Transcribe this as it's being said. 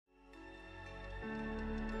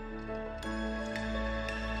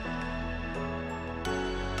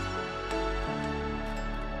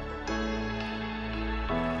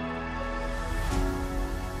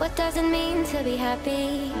What does it mean to be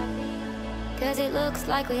happy? 'Cause it looks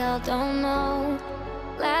like we all don't know.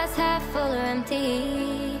 Glass half full or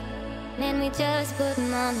empty, man, we just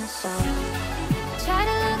putting on a show. Try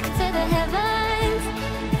to look to the heavens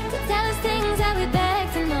to tell us things that we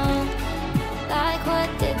beg to know. Like, what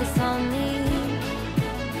did this all mean?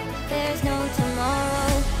 There's no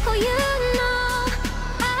tomorrow. Oh, you know,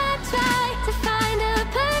 I try to find a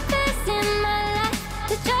purpose in my life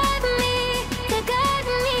to drive me, to guide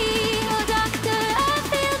me. Oh, doctor, I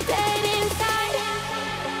feel dead inside.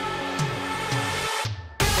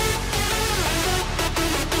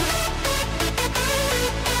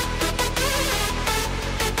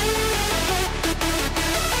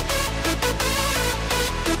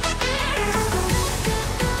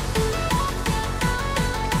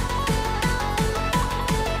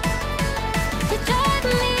 To drive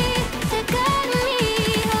me, to guide me.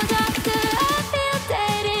 Oh, doctor, I feel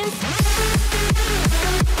dead inside.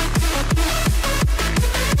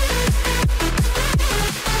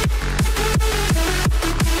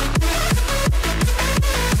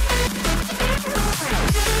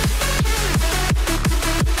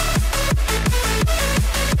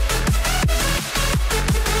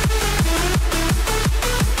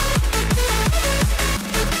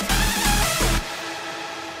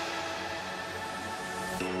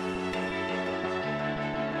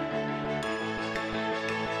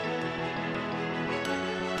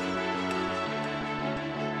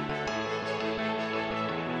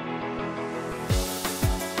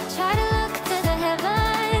 Try to look to the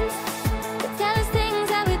heavens to tell us things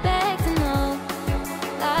that we beg to know.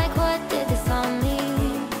 Like, what did this all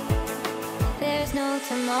mean? There's no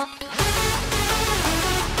tomorrow.